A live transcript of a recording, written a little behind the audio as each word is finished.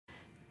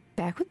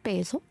back with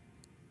Basil,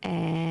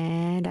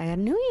 and I got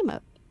a new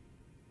emote.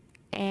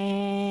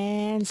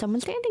 And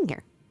someone standing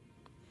here.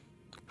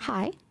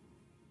 Hi.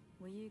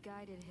 Were you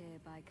guided here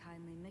by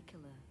kindly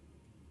Mikola?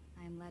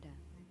 I am Leda.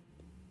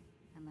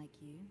 And like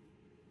you,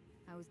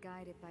 I was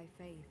guided by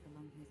faith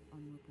along his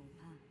honorable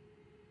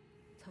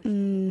path. Touch the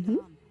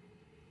arm,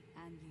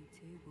 and you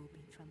too will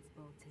be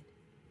transported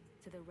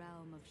to the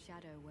realm of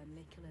shadow where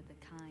Mikola the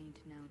Kind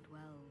now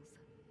dwells.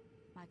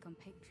 My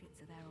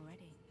compatriots are there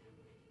already.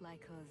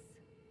 Like us,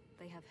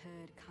 they have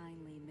heard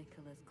kindly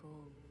Mikola's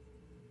call.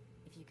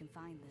 If you can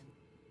find them,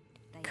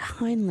 they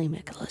kindly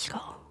Mikola's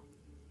call.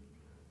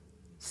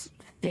 It's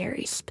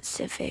very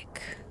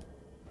specific.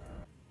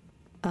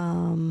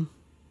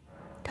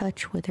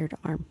 Touch withered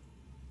arm.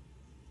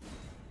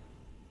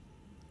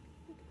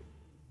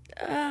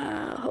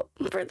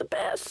 Hoping for the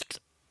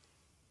best.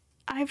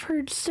 I've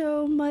heard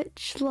so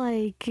much,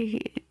 like,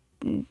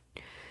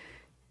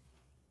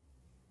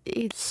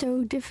 it's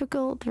so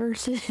difficult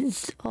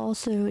versus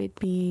also it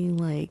being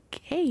like,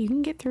 hey, you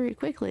can get through it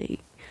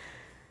quickly.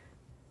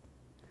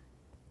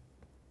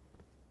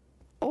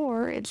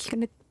 Or it's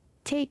gonna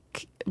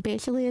take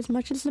basically as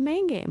much as the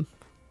main game.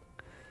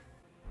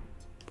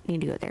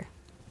 Need to go there.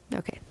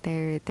 Okay,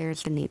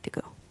 there's the need to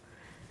go.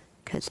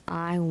 Because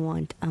I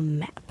want a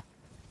map.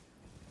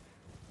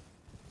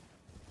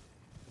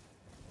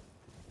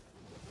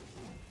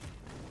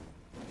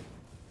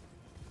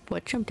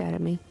 What jumped out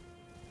at me?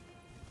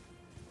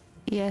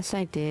 Yes,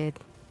 I did.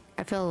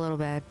 I feel a little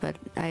bad, but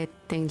I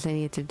had things I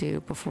needed to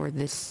do before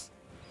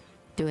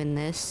doing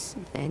this,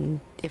 and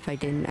if I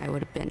didn't, I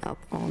would have been up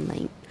all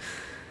night.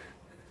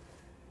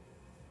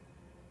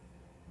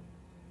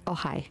 Oh,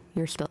 hi.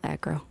 You're still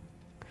aggro.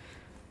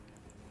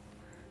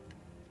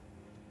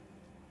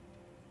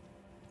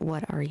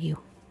 What are you?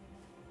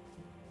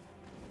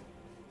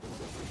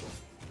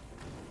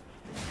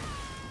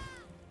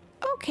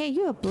 Okay,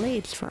 you have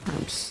blades for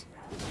arms.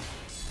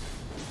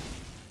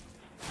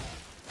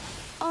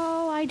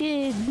 Oh, I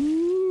did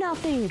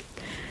nothing.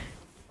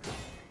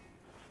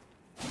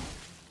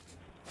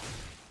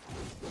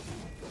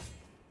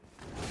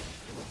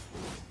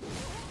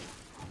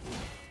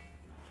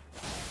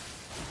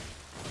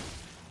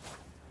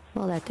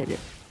 Well, that did it.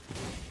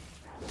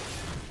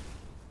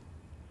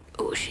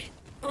 Oh shit.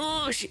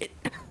 Oh shit.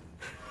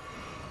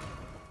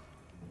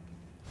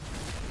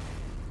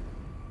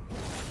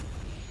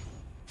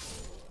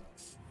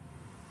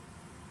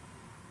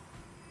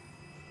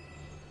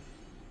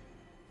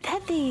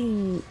 That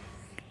thing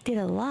did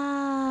a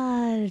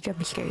lot of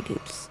jumpy scary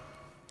dudes.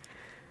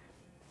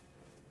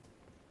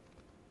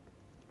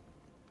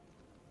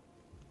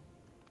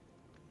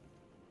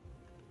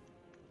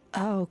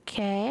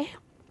 Okay.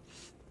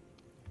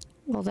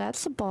 Well,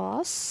 that's the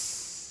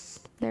boss.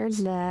 There's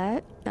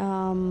that. I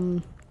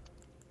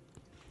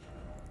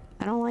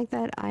don't like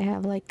that I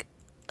have like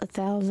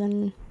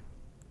 1,000.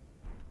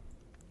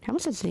 How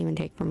much does it even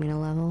take for me to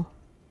level?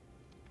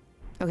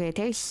 Okay, it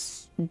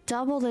takes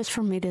double this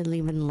for me to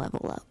even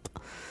level up.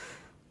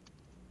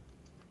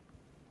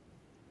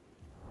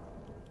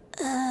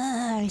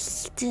 I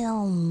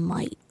still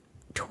might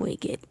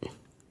twig it.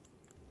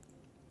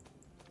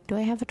 Do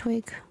I have a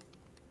twig?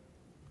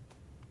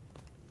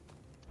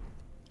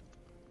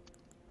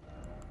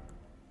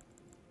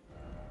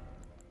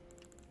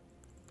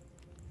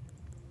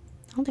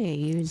 I don't think I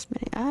used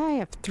many. I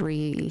have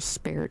 3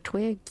 spare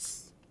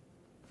twigs.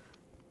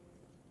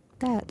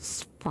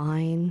 That's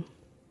fine.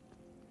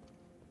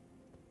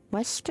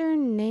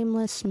 Western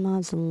Nameless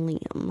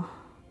Mausoleum.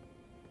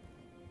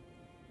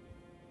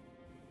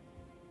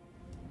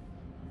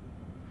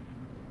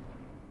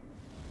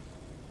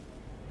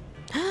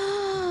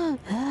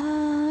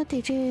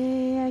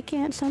 TJ, I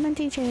can't summon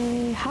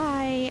TJ.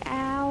 Hi,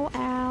 ow,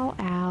 ow,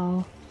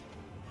 ow.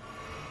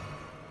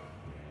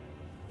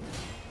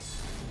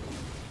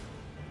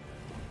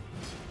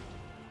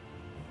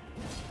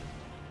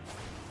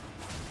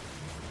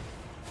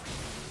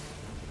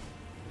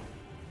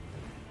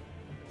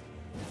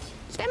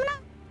 Stamina!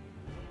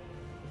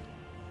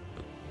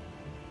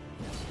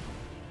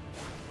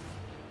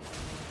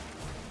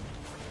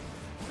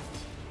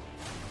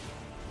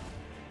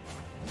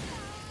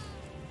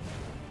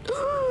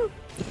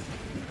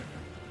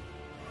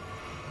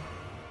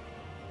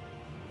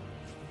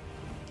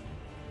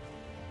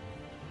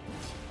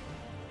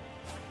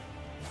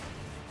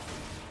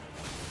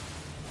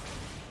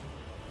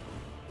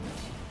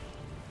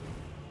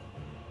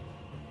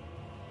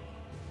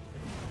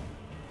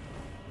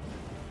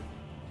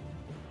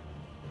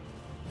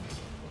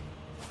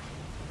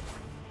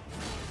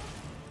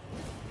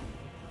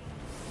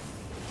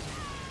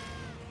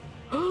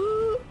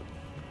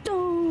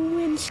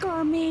 Don't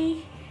scar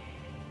me.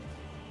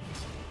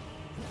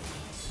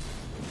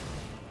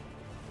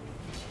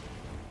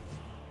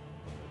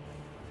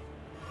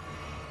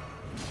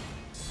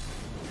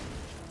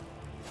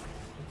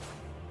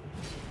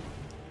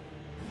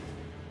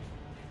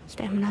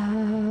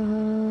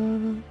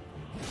 Stamina.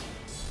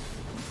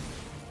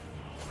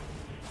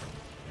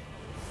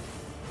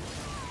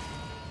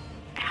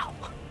 Ow.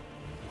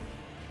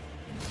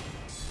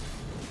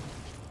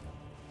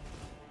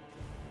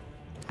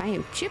 I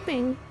am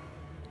chipping.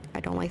 I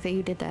don't like that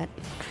you did that.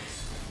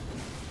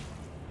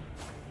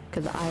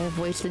 Because I have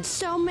wasted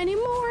so many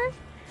more.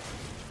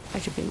 I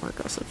should be more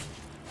aggressive.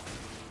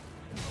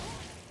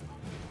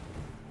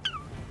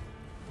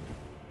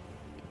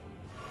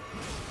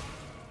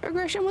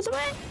 Aggression was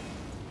away.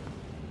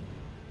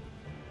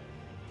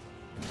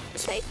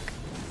 Mistake.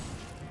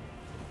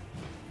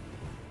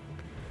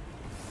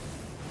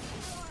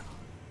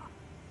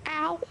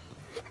 Ow.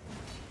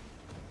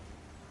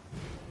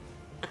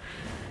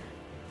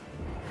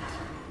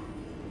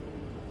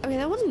 Okay,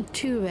 that wasn't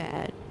too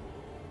bad.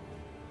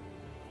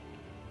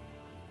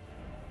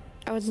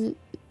 I wasn't...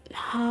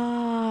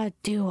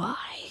 do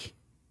I?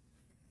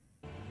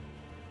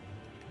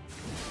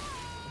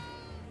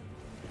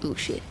 Oh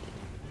shit.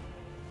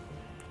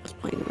 I was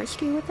playing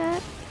risky with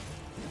that.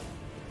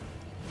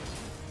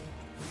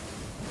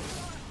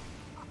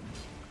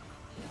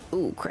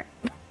 Oh crap.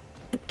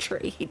 The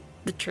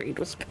trade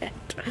was bad.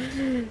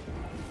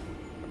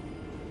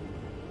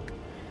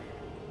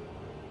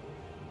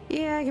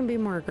 Yeah, I can be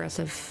more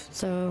aggressive,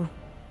 so...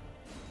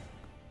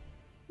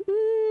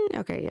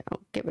 okay, yeah,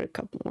 I'll give it a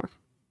couple more.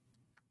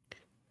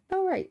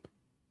 Alright.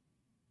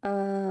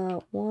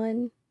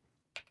 1,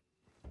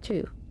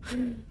 2.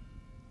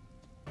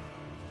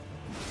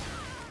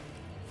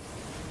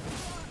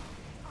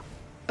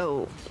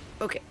 Oh,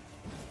 okay.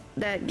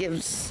 That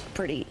gives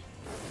pretty...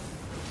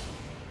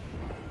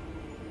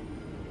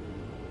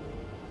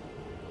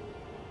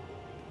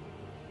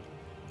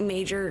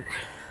 major...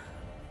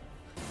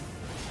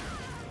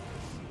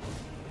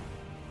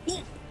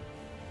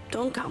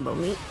 Don't combo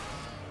me.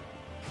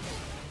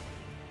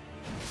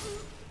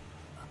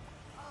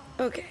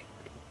 Okay.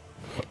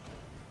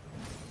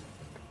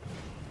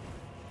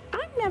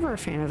 I'm never a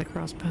fan of the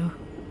crossbow.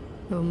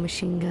 Oh,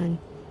 machine gun.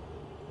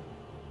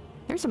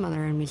 There's some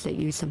other enemies that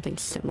use something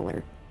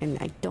similar, and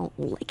I don't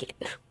like it.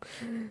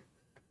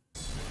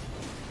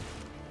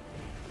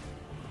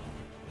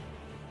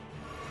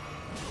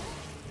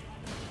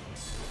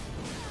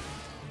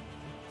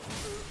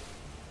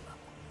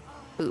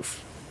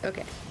 Oof.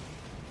 Okay.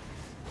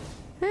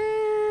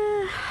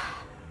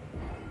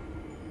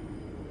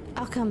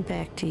 I'll come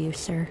back to you,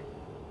 sir.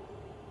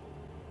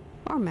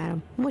 Or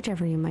madam,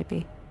 whichever you might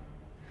be.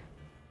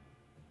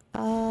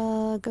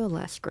 Go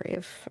last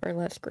grave, or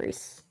last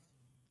grace.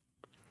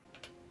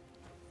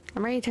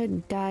 I'm ready to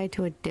die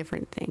to a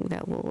different thing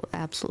that will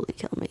absolutely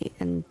kill me,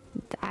 and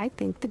I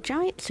think the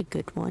giant's a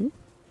good one.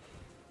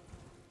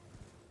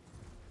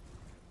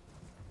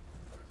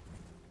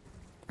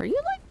 Are you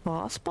like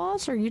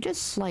boss, or are you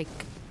just like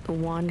a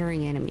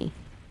wandering enemy?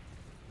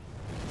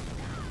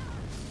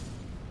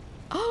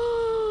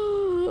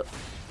 Oh!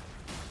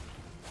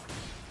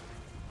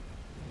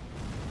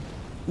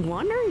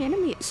 Wandering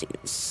enemy, it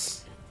seems.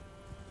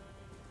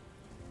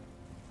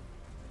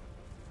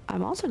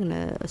 I'm also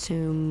gonna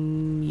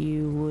assume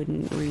you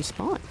wouldn't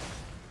respawn.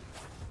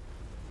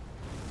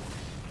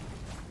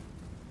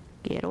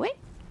 Get away.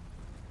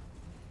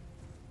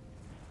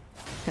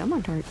 Come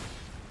on, Tart.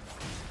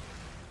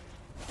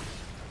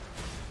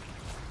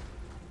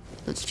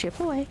 Let's chip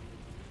away.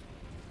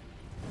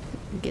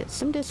 Get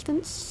some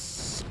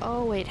distance.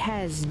 Oh, it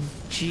has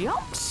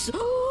jumps.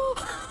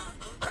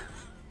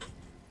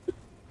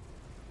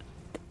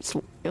 That's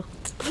wild.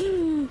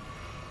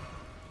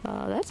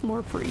 That's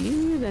more for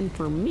you than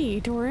for me,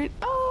 Torrent.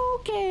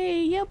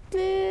 Okay, yep.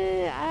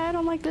 I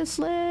don't like this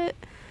slit.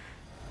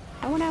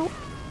 I went out.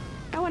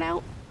 I went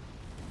out.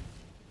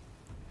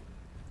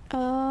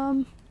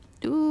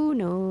 Ooh,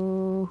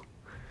 no.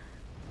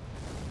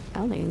 I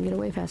don't think I can get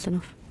away fast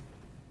enough.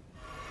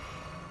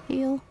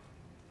 Heal.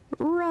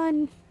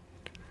 Run.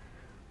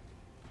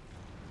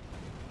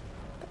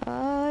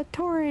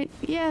 Torrent,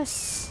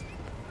 yes.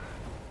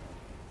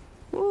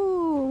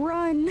 Ooh,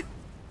 run.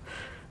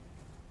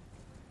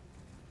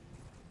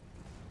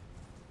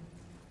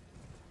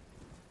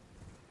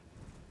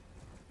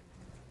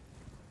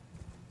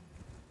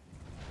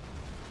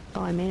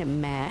 Oh, I made it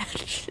mad.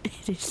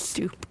 It is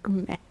super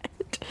mad.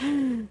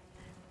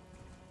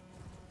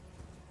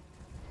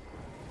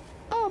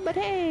 Oh, but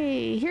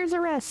hey, here's a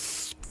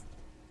rest.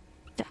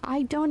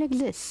 I don't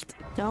exist.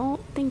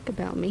 Don't think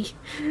about me.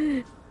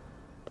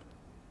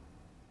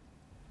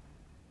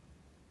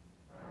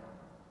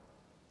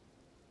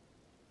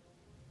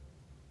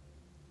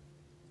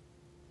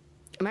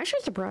 I'm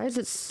actually surprised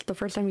it's the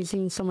first time you've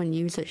seen someone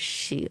use a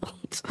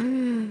shield.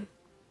 I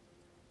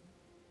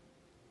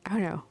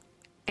don't know.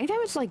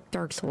 Anytime it's like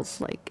Dark Souls,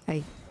 like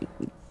I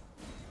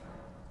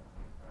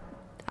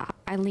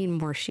lean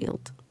more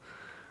shield.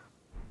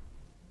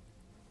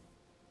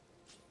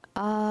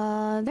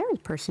 There's a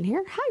person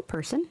here. Hi,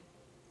 person.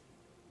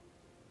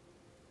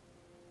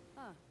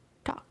 Ah,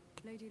 Talk.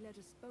 Lady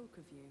Leda spoke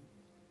of you.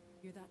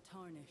 You're that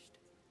tarnished.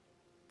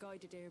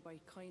 Guided here by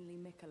kindly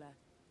Mikola.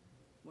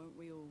 Weren't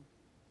we all?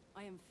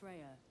 I am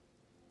Freya.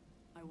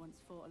 I once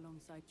fought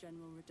alongside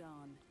General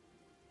Radahn.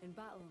 In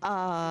battle,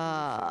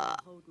 I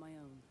hold my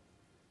own.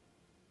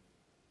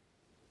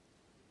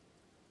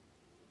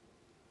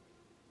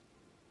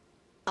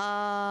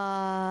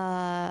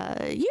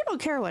 You don't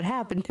care what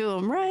happened to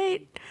him,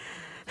 right?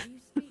 You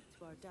speak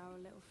to our dour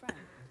little friend.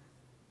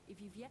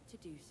 If you've yet to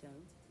do so,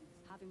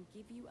 have him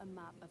give you a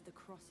map of the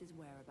cross's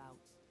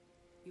whereabouts.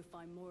 You'll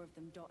find more of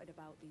them dotted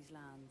about these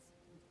lands.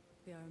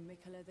 They are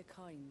Mikola the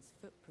Kind's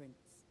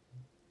footprints.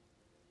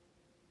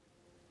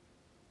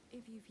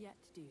 If you've yet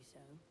to do so,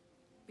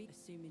 be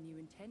assuming you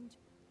intend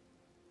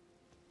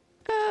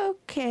to.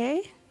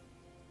 Okay.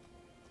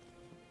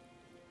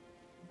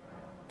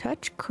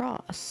 Touch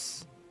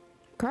cross.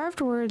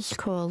 Carved words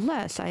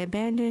coalesce. I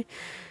abandon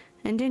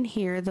and in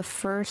here the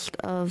first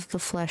of the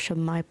flesh of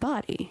my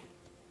body.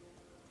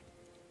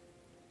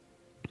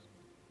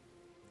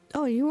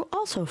 Oh, you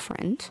also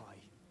friend?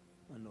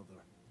 I,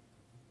 another,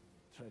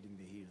 treading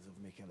the heels of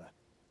Mikola.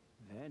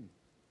 Then,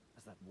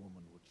 as that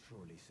woman would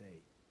surely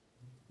say,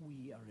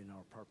 we are in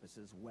our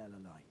purposes well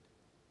aligned.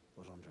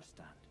 But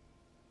understand,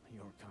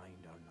 your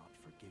kind are not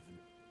forgiven.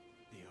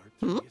 The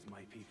Erdtree is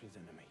my people's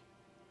enemy.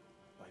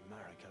 By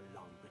Marika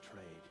long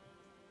betrayed,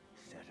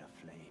 set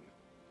aflame.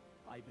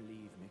 I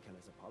believe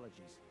Mikola's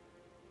apologies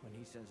when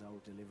he says our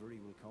delivery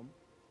will come,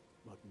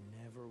 but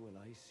never will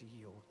I see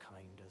your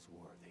kind as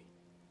worthy.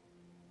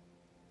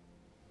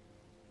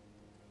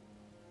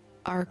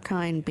 Our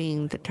kind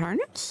being the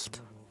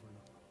Tarnished?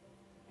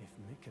 If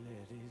Mikola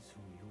it is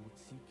whom you would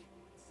seek,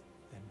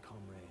 then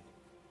comrade,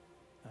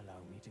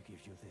 allow me to give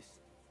you this.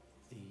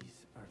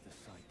 These are the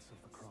sites of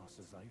the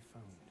crosses I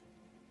found.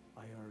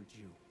 I urge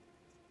you,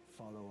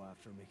 follow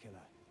after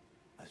Mikola.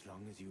 As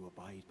long as you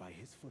abide by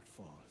his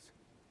footfalls,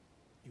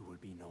 you will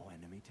be no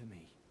enemy to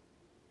me.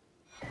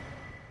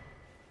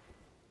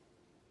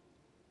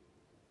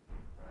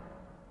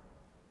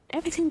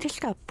 Everything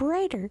just got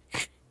brighter.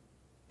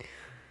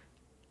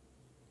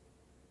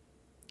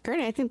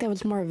 Granted, I think that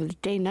was more of a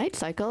day-night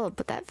cycle,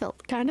 but that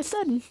felt kind of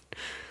sudden.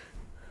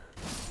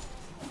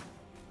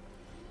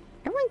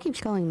 Everyone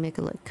keeps calling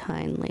Mikola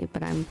kindly,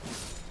 but I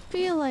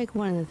feel like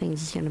one of the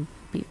things is gonna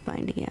be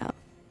finding out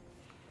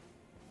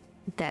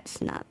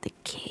that's not the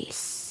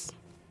case.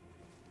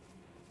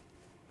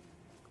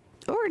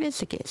 Or it is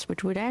the case,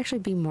 which would actually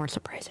be more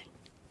surprising.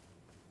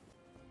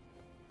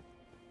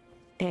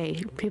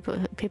 Hey, people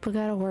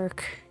gotta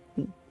work,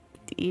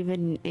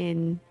 even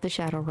in the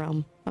Shadow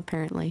Realm,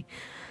 apparently.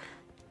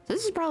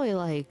 This is probably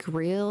like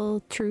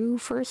real, true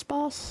first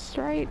boss,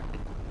 right?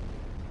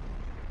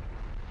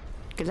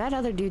 Because that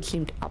other dude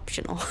seemed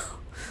optional.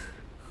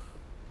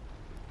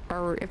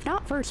 Or if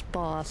not first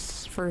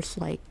boss, first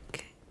like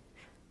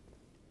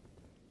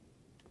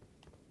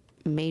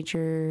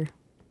major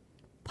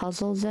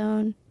puzzle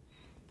zone.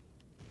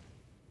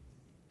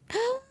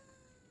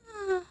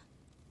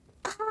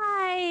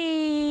 Hi,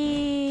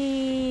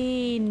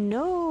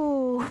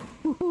 no.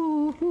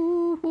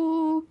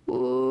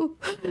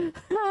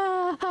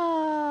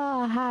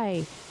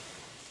 Hi.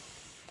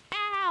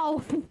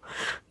 Ow.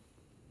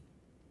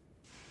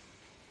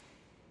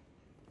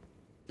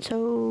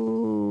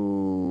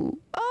 So,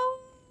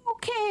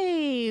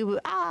 okay.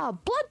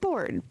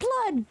 Bloodborne.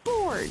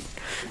 Bloodborne.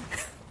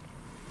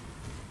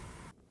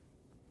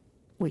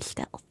 We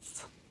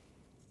stealth.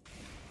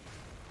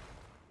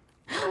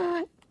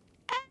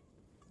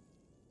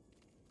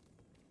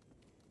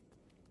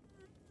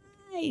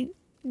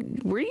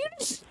 Were you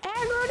just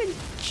aggro to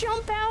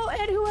jump out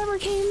at whoever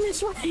came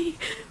this way?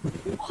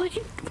 What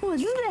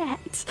was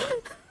that?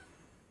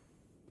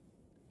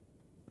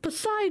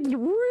 Besides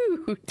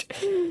rude.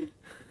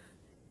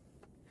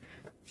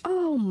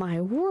 Oh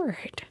my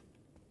word.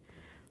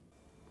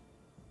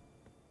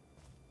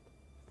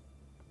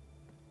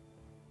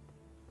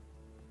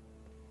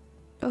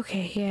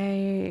 Okay,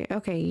 yeah,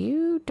 okay,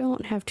 you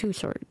don't have two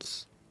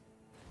swords.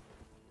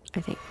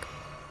 I think.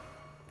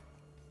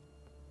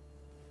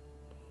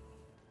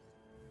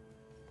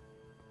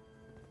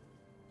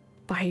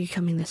 Why are you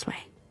coming this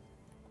way?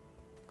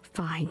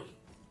 Fine.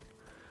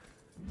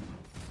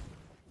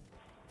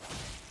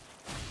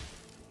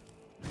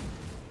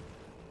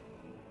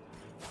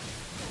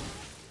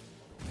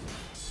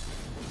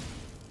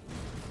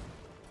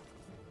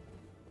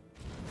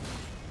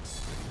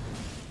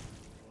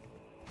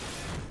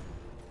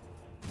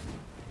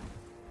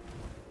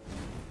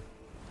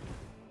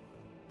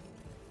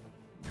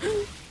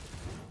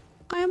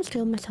 I almost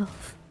killed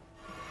myself.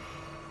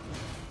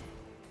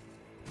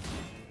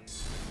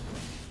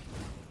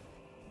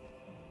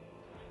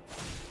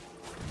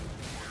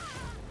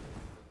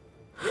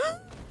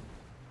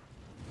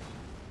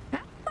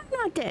 I'm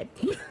not dead.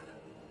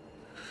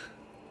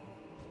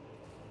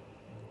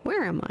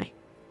 Where am I?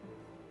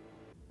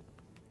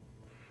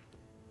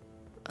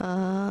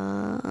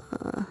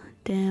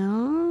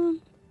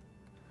 Down.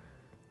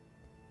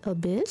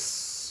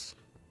 Abyss.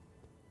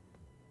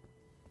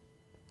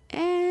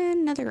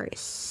 And another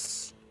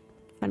grace.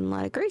 Find a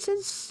lot of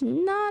graces,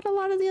 not a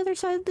lot of the other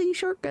side of the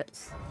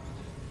shortcuts.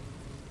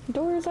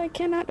 Doors I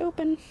cannot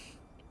open.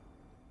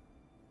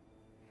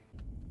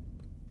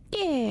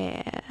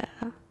 Yeah.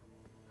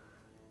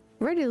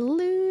 Ready to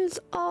lose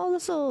all the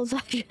souls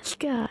I just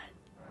got.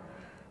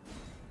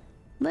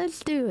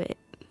 Let's do it.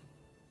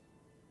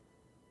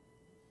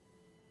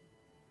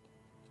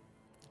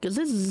 Because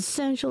this is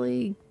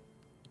essentially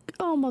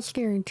almost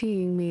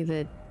guaranteeing me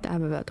that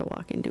I'm about to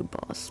walk into a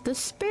boss. The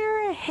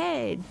spare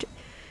ahead.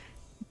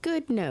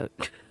 Good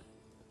note.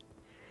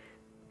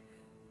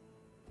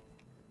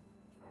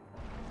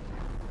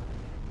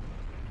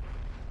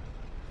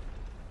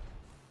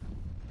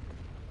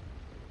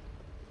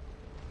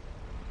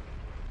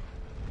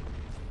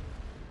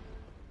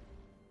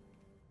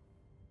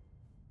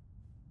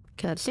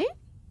 Cutscene?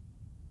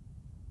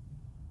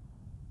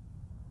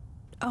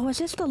 Oh, is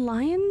this the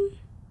lion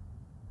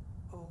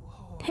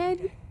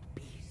head?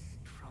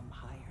 Beast from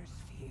higher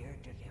sphere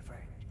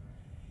delivered.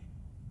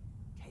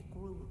 Take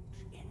root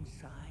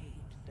inside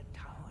the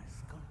tower's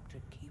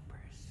sculpted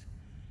keepers,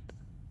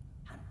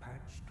 and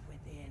perched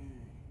within,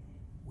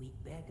 we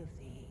beg of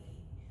thee,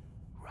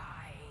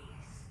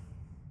 rise.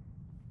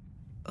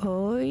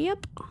 Oh,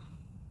 yep.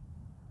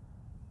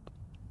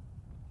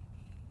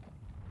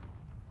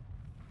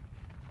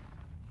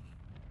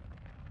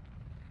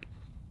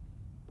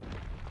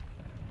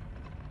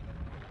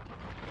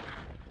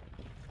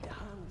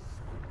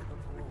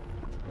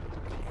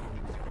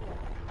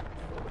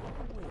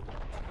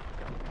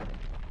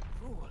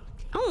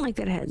 I don't like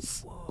that it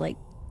has, like,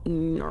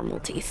 normal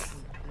teeth.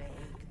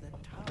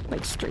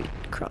 Like, straight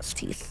cross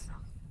teeth.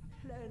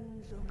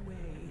 Cleanse away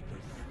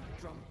the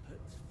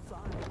strumpet's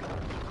fire.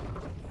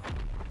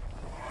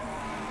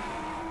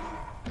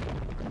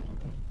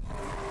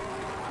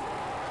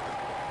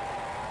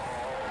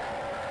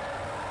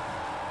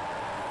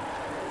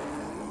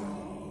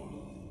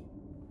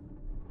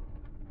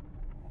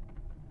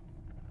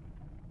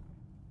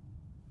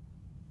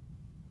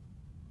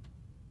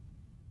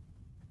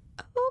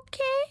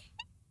 Okay.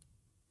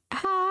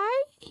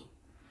 Hi.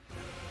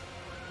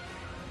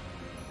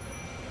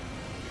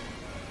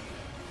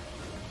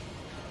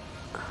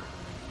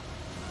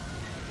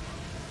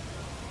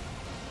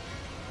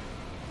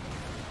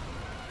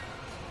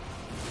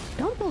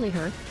 Don't bully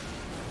her.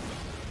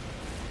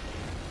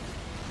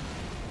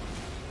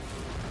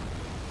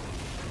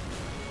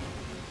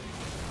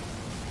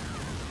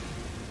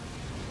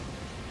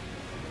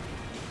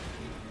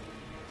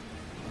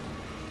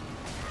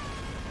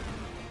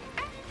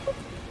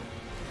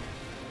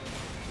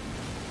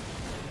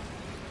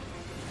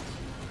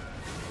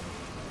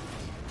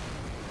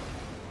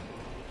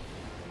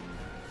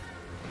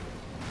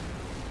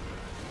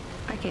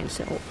 I can't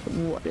tell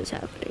what is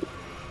happening.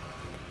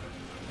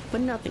 But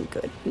nothing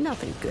good.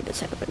 Nothing good is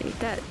happening.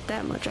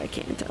 That much I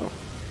can tell.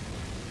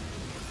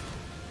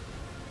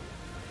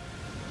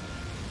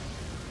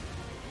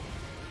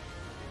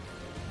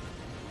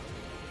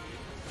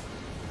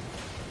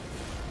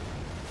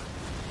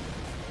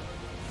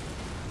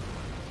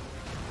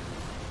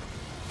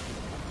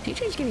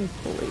 DJ's getting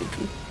bullied.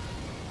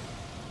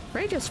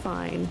 Rage is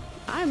fine.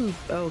 I'm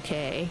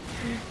okay.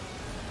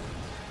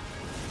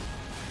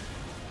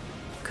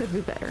 Could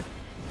be better.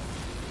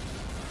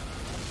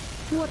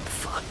 What the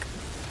fuck?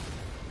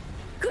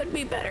 Could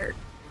be better.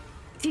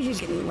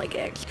 DJ's getting like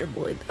extra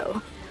bullied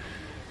though.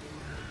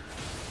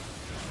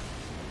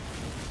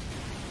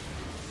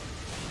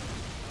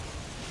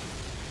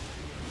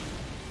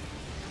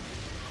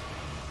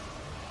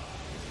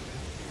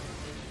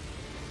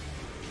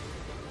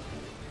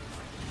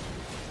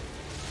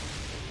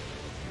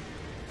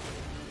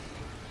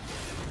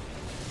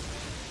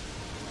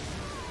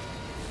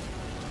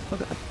 Oh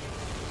god.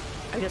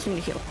 I just need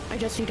to heal. I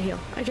just need to heal.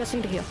 I just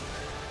need to heal.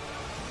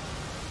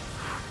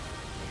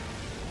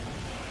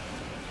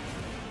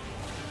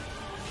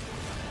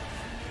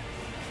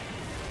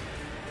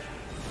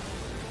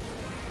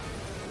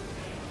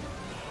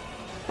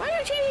 Why are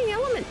you changing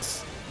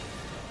elements?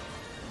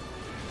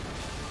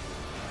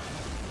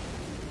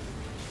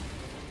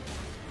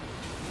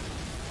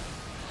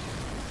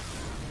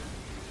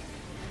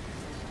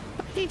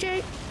 Bye,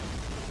 DJ.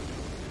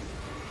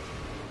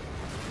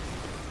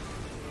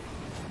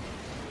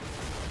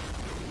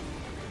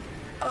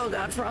 Oh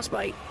god,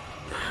 frostbite.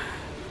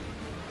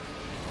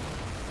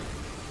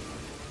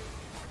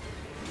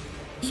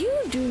 You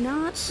do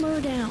not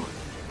slow down.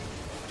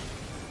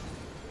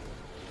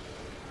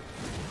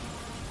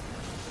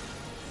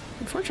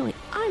 Unfortunately,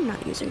 I'm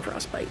not using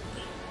frostbite.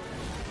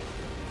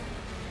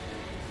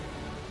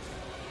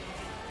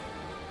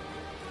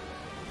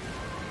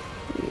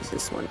 Let me use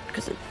this one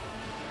because it.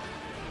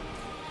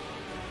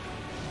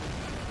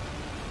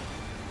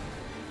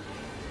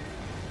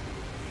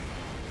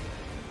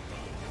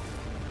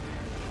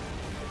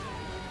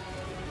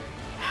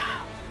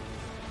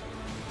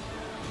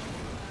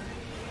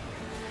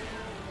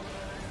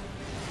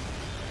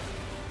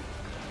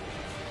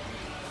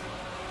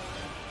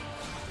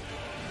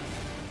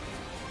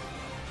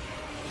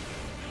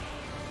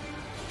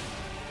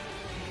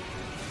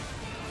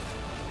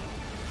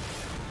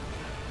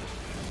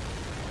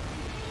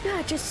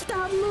 God, just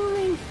stop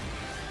moving.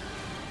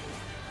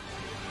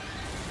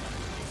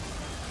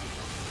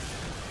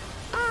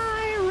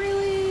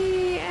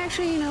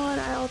 Actually, you know what?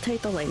 I'll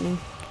take the lightning.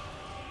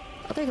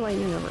 I'll take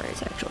lightning over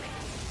ice, actually.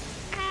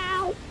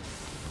 Ow!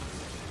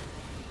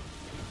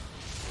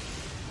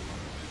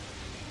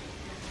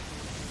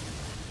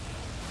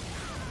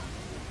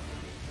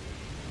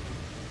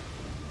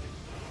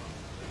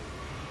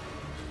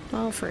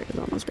 Well, Freya's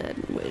almost dead,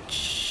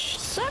 which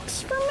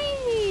sucks for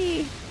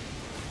me!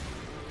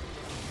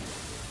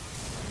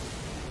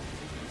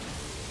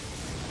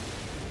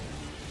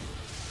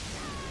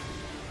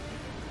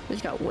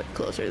 This got way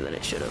closer than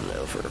it should have,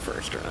 though, for the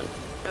first run.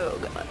 Oh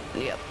god.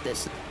 Yep,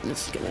 this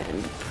is gonna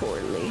end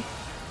poorly.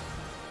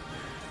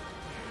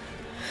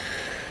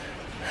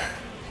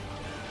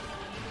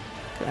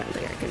 I don't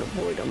think I can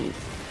avoid them.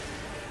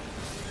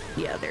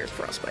 Yeah, there's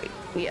frostbite.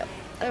 Yep.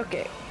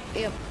 Okay.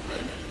 Yep.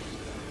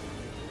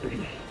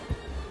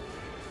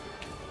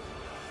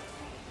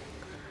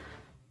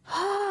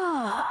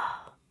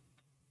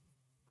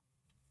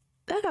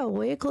 That got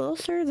way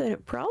closer than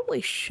it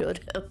probably should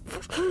have.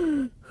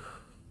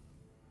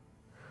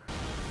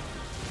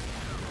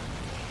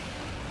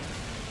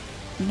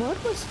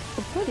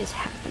 What is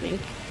happening?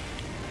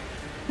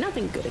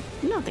 Nothing good.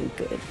 Nothing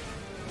good.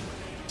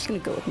 Just gonna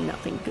go with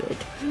nothing good.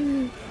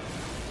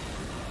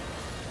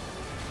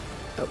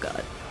 Oh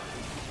god.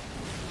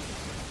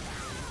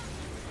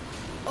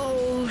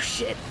 Oh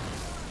shit.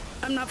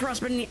 I'm not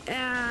frostbiting.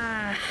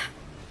 Ah.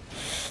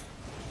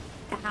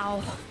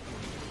 Ow.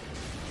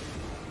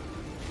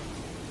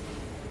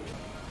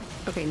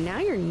 Okay, now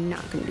you're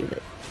not gonna do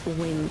the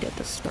wind at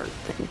the start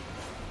thing.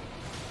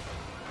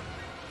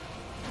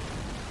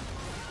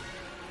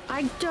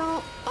 I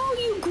don't. Oh,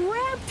 you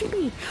grabbed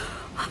me!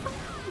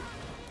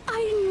 I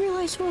didn't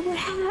realize what would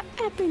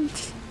happen.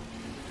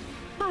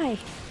 Hi.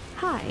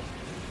 Hi.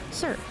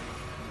 Sir.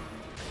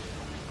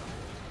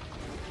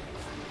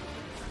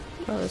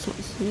 Oh, this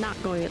one's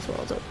not going as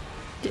well as it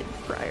did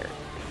prior.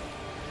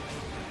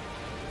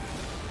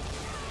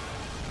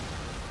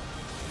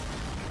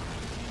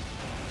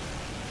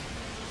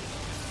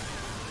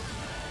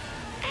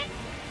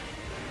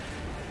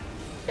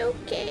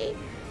 Okay.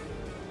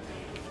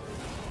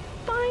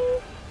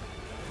 Fine.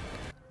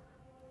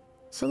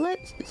 So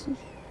let's...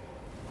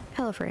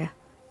 Hello, Freya.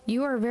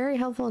 You are very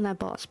helpful in that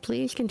boss.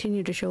 Please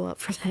continue to show up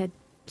for that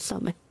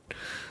summon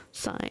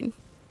sign.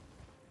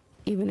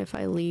 Even if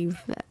I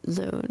leave that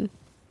zone.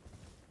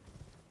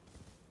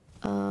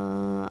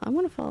 I'm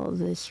gonna follow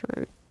this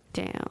route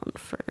down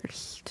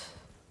first.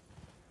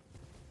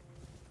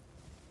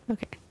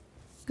 Okay.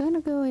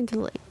 Gonna go into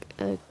the lake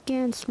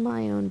against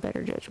my own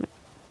better judgment.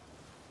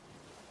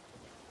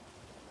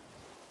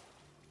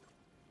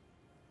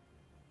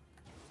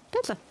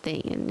 That's a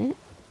thing, isn't it?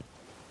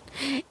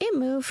 It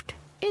moved.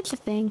 It's a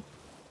thing.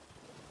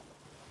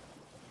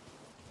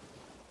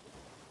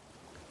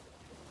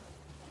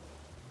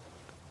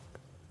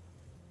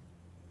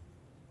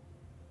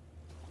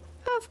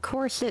 Of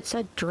course it's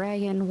a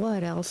dragon.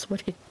 What else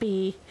would it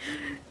be?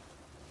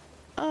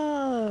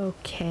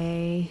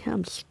 Okay.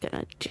 I'm just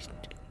gonna just...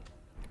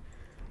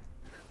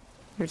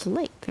 There's a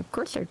lake. Of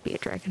course there'd be a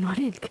dragon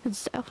on it,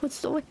 because that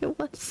was the way it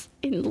was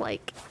in,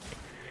 like...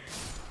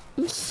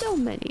 so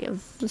many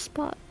of the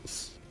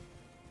spots.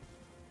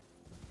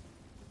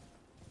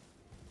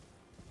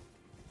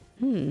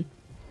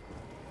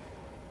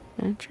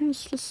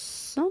 Entrance to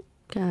some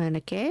kind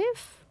of cave?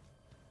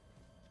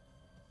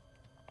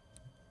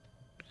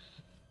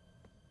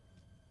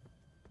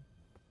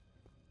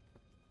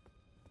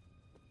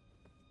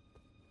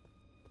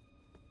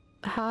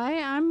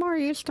 Hi, I'm more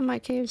used to my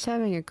caves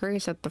having a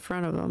grace at the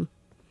front of them.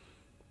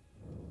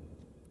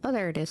 Oh,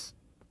 there it is.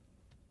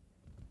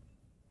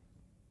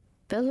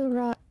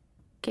 Bellerot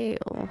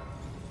Gale.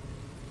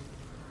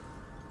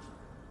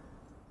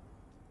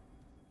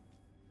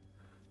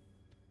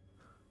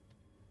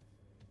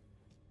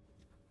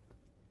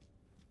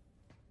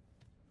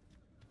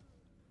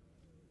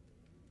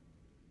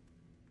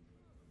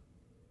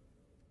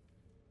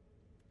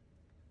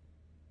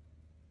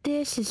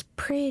 This is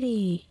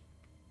pretty.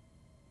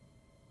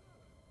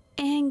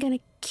 And gonna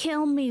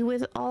kill me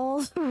with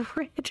all the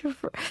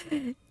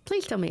red.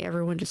 Please tell me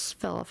everyone just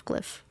fell off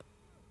cliff.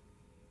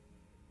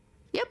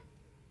 Yep.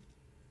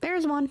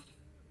 There's one.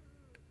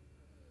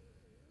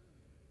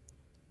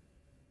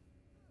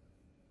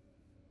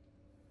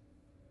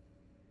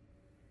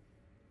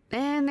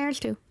 And there's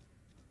two.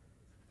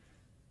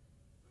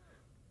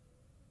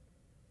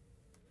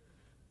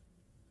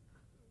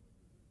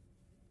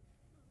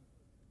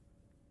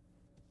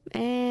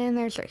 And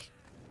there's three.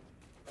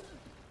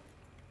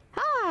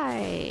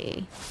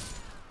 Hi!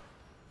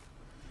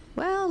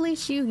 Well, at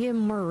least you give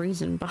more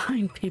reason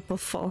behind people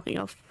falling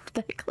off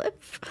that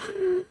cliff.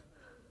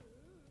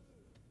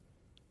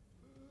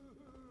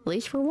 At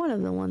least for one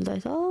of the ones I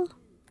saw.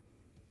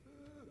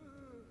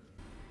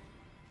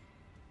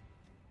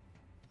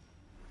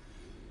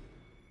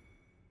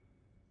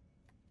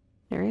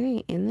 There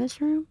anything in this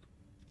room?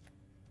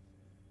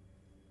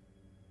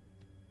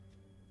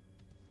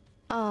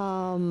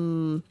 I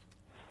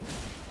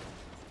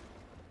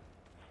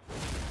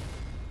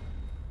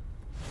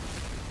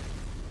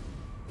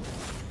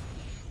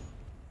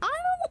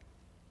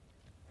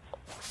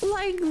don't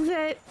like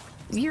that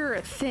you're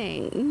a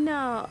thing.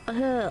 No.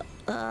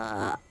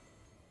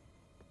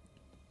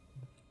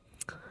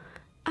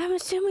 I'm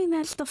assuming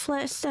that's the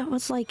flesh that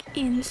was like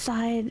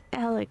inside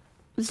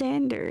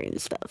Xander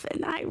and stuff,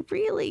 and I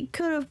really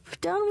could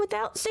have done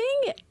without seeing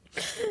it.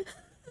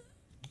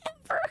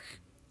 Ever.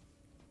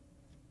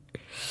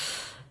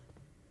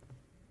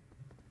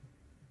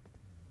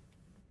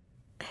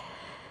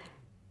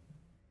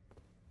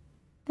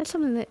 That's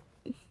something that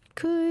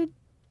could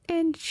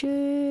and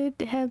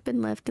should have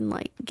been left in,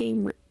 like,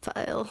 game rip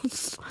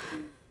files.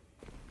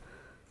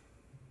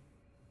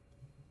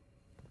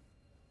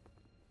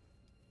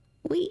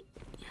 Wait.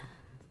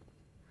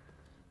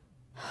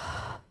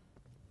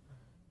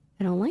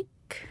 I don't like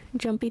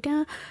jumpy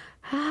down.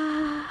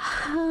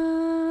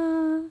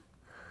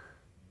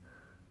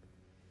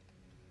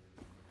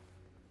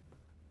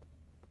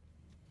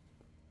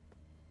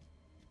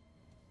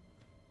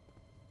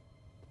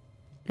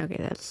 Okay,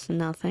 that's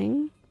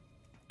nothing.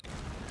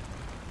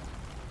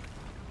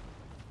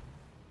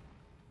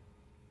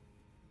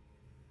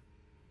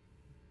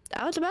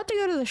 I was about to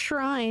go to the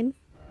shrine.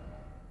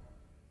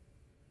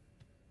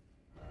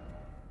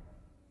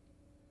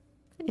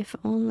 If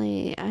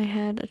only I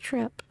had a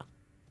trip.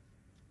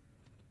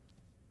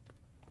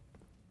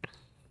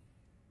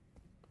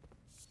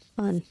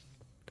 Fun.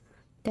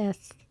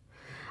 Death.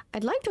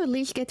 I'd like to at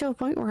least get to a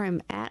point where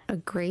I'm at a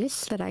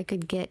grace that I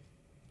could get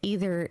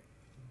either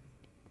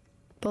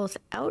both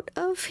out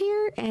of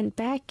here and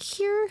back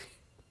here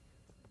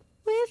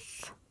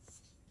with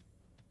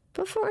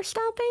before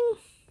stopping.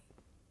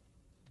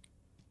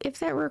 If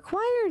that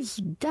requires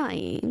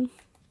dying,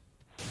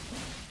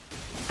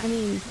 I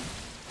mean,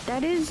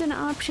 that is an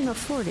option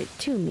afforded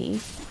to me.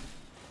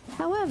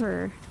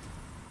 However,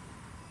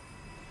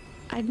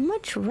 I'd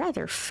much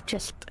rather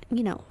just,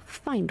 you know,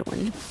 find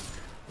one.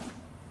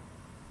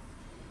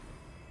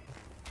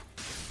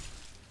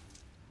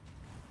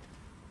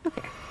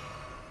 Okay.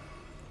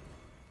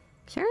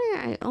 Sorry,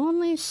 I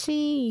only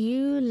see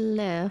you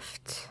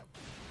left.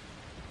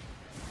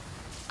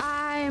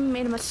 I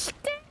made a mistake.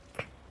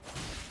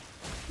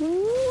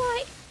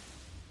 What?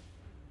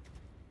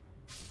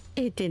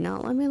 It did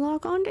not let me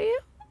log on to you?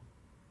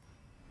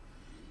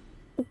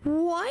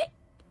 What?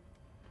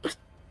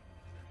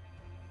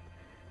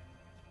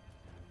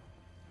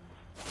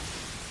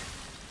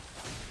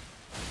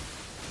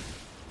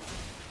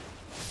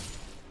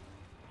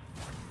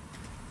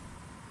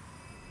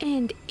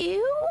 And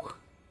ew?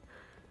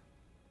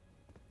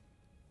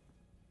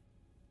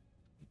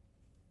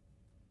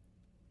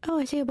 Oh,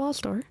 I see a ball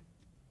store.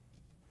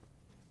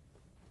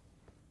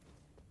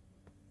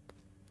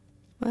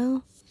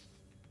 Well.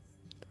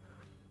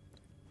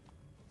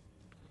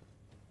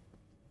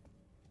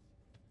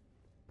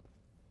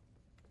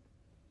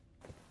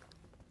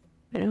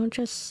 I don't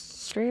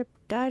just straight up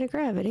die to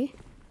gravity.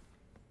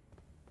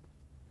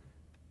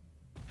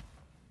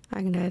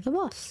 I can die to the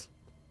boss.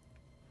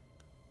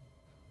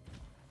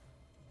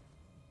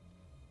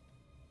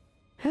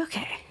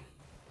 Okay.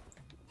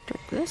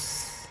 Drink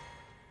this.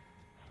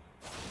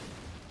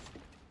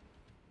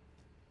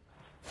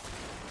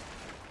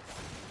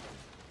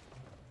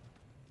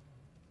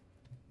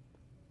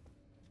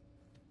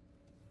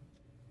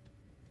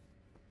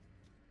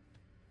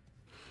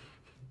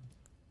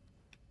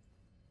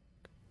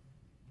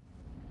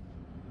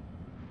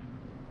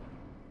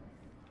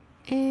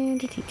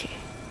 And a TJ.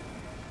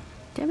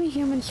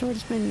 Demi-human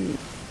swordsman.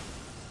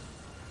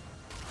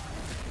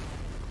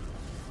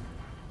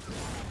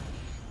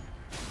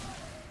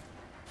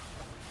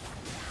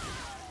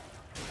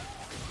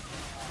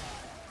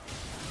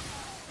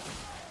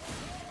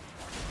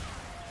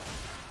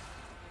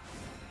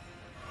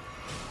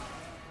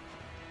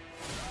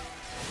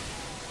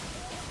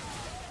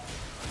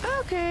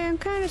 Okay, I'm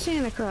kind of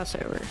seeing the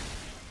crossover.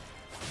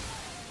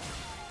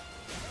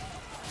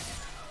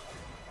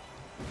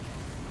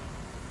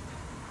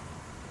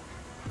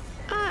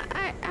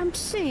 I'm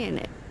seeing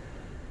it.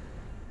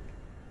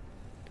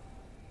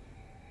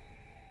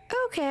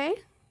 Okay.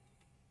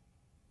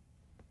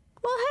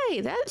 Well, hey,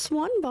 that's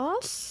one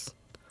boss.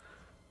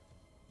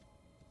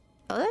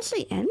 Oh, that's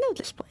the end of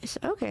this place.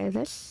 Okay,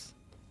 that's...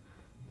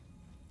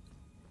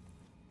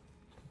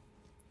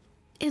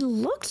 It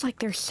looks like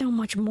there's so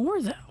much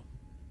more, though.